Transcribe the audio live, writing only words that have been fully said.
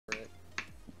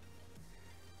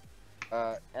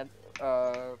And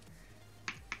what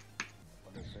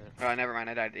is it? Never mind.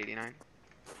 I died at 89.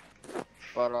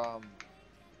 But I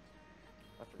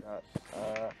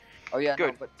forgot. Oh yeah,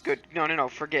 Good. no, but Good. No.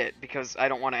 Forget because I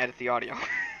don't want to edit the audio.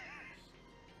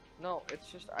 no, it's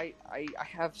just I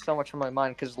have so much on my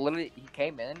mind because literally he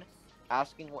came in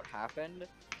asking what happened,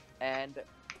 and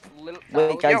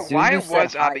Wait, guys, why Zulu said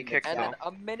was hi Abby in the kicked and chat.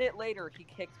 then a minute later he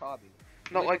kicked Hobby.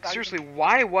 No, like without seriously, even-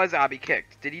 why was Abby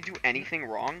kicked? Did he do anything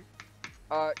wrong?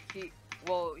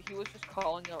 he was just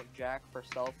calling out Jack for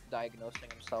self-diagnosing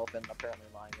himself and apparently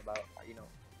lying about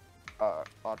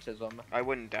autism. I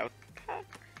wouldn't doubt that.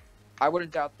 I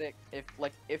wouldn't doubt that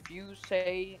if you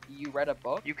say you read a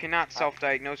book. You cannot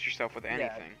self-diagnose yourself with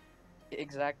anything.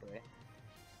 Exactly.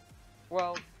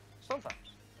 Well, sometimes.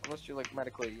 Unless you're like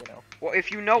medically, Well,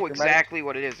 if you know If you're exactly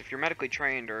what it is, if you're medically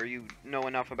trained or you know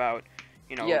enough about,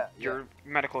 your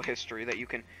medical history that you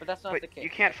can. But that's not the case. You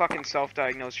can't fucking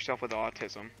self-diagnose yourself with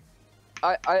autism.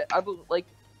 I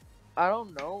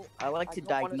don't know. I like to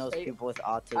don't wanna diagnose say- people with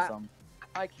autism.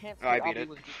 I can't say I beat Abby it.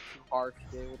 was just too harsh,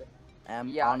 dude. And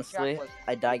yeah, honestly, Jack was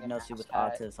I being an diagnose you with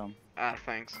asshat. autism. Ah,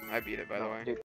 thanks. I beat it, by the way. Dude,